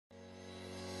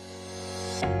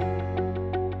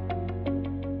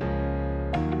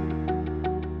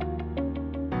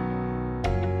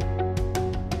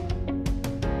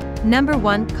Number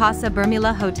 1. Casa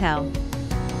Bermula Hotel.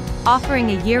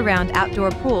 Offering a year-round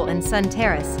outdoor pool and sun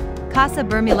terrace, Casa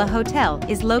Bermula Hotel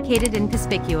is located in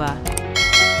Conspicua.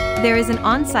 There is an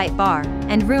on-site bar,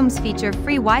 and rooms feature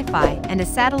free Wi-Fi and a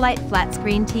satellite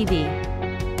flat-screen TV.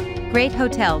 Great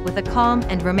hotel with a calm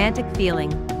and romantic feeling.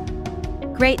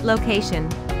 Great location.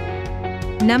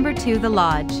 Number 2. The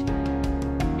Lodge.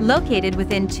 Located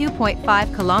within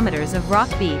 2.5 kilometers of Rock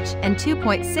Beach and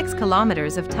 2.6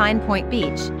 kilometers of Tyne Point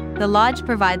Beach, the Lodge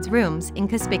provides rooms in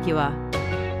Conspicua.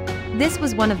 This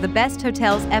was one of the best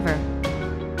hotels ever.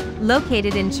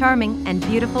 Located in charming and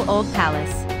beautiful Old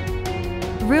Palace.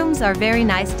 Rooms are very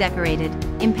nice decorated,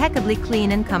 impeccably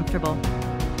clean and comfortable.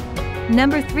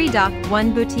 Number 3. Dock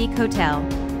 1 Boutique Hotel.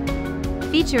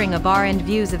 Featuring a bar and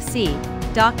views of sea,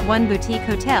 Dock 1 Boutique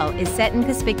Hotel is set in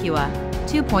Conspicua,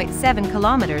 2.7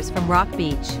 kilometers from Rock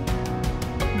Beach.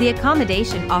 The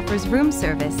accommodation offers room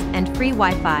service and free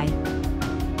Wi-Fi.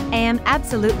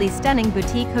 Absolutely stunning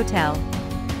boutique hotel.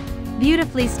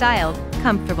 Beautifully styled,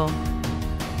 comfortable.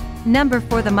 Number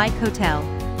 4. The Mike Hotel.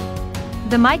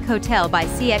 The Mike Hotel by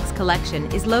CX Collection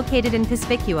is located in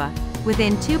Conspicua,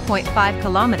 within 2.5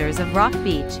 kilometers of Rock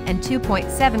Beach and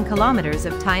 2.7 kilometers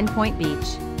of Tyne Point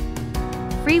Beach.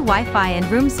 Free Wi-Fi and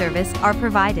room service are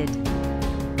provided.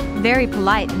 Very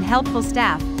polite and helpful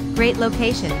staff, great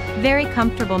location, very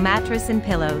comfortable mattress and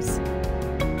pillows.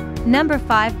 Number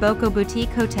 5. Boko Boutique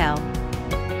Hotel.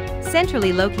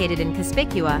 Centrally located in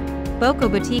Conspicua, Boko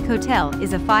Boutique Hotel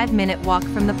is a 5-minute walk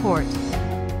from the port.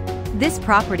 This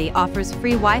property offers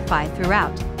free Wi-Fi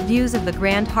throughout, views of the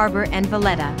Grand Harbor and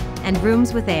Valletta, and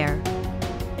rooms with air.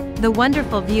 The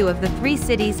wonderful view of the 3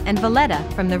 cities and Valletta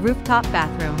from the rooftop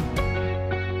bathroom.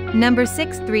 Number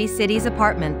 6. 3 Cities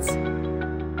Apartments.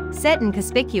 Set in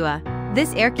Conspicua,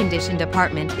 this air-conditioned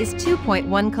apartment is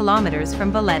 2.1 kilometers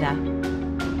from Valletta.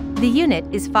 The unit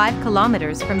is 5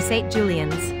 kilometers from St.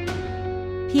 Julian's.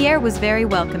 Pierre was very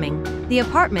welcoming. The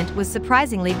apartment was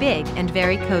surprisingly big and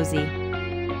very cozy.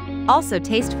 Also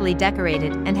tastefully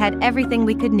decorated and had everything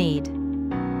we could need.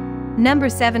 Number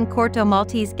 7. Corto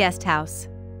Maltese Guest House.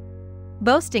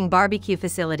 Boasting barbecue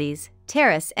facilities,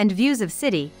 terrace and views of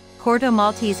city, Corto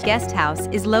Maltese Guest House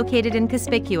is located in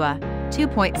Conspicua,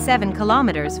 2.7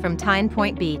 kilometers from Tyne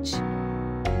Point Beach.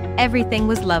 Everything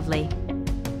was lovely.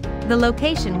 The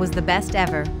location was the best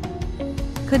ever.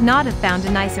 Could not have found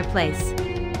a nicer place.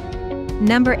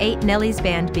 Number 8. Nelly's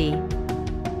Band B.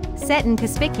 Set in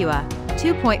Conspicua,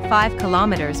 2.5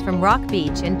 kilometers from Rock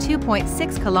Beach and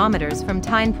 2.6 kilometers from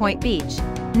Tyne Point Beach,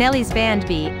 Nelly's Band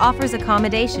B offers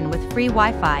accommodation with free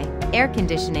Wi-Fi, air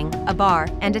conditioning, a bar,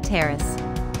 and a terrace.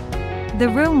 The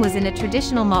room was in a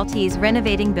traditional Maltese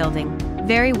renovating building,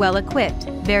 very well equipped,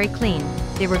 very clean.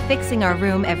 They were fixing our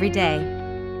room every day.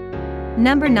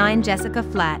 Number 9. Jessica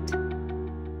Flat.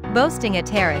 Boasting a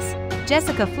terrace,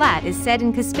 Jessica Flat is set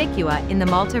in Conspicua in the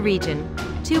Malta region,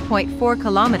 2.4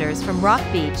 kilometers from Rock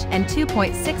Beach and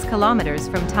 2.6 kilometers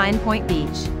from Tyne Point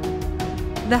Beach.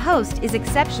 The host is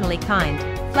exceptionally kind,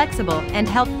 flexible and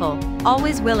helpful,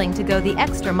 always willing to go the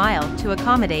extra mile to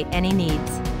accommodate any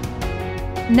needs.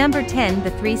 Number 10.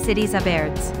 The 3 Cities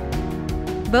Auberges.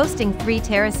 Boasting 3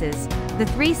 terraces, the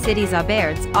 3 Cities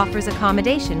Auberges offers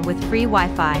accommodation with free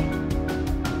Wi-Fi.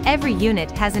 Every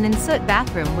unit has an ensuite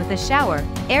bathroom with a shower,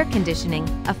 air conditioning,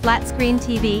 a flat-screen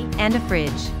TV, and a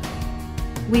fridge.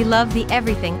 We love the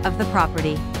everything of the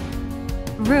property.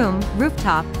 Room,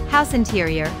 rooftop, house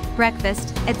interior,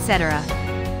 breakfast, etc.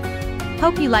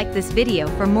 Hope you liked this video.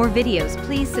 For more videos,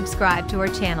 please subscribe to our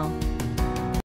channel.